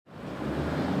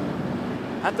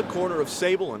at the corner of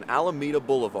Sabre and Alameda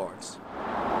boulevards.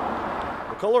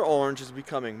 The color orange is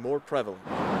becoming more prevalent.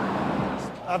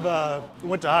 I've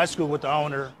went to high school with the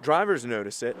owner. Drivers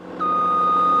notice it.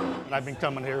 And I've been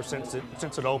coming here since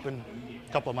it opened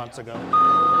a couple of months ago.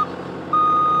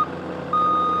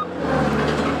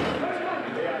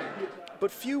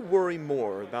 But few worry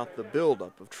more about the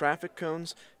buildup of traffic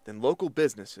cones than local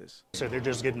businesses. So they're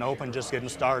just getting open, just getting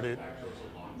started,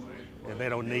 and they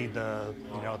don't need the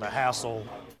hassle.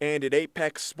 And at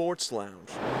Apex Sports Lounge,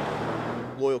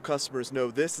 loyal customers know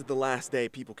this is the last day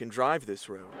people can drive this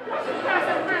road.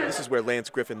 This is where Lance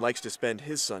Griffin likes to spend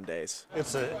his Sundays.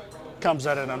 It comes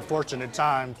at an unfortunate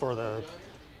time for the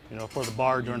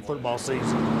bar during football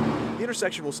season. The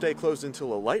intersection will stay closed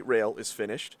until a light rail is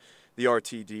finished. The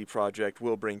RTD project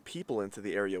will bring people into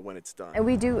the area when it's done. And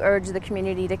we do urge the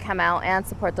community to come out and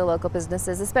support the local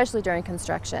businesses, especially during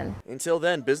construction. Until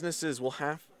then, businesses will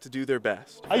have to do their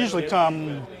best. I usually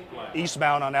come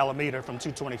eastbound on Alameda from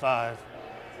 225,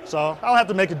 so I'll have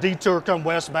to make a detour, come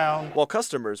westbound. While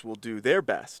customers will do their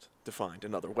best to find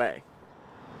another way.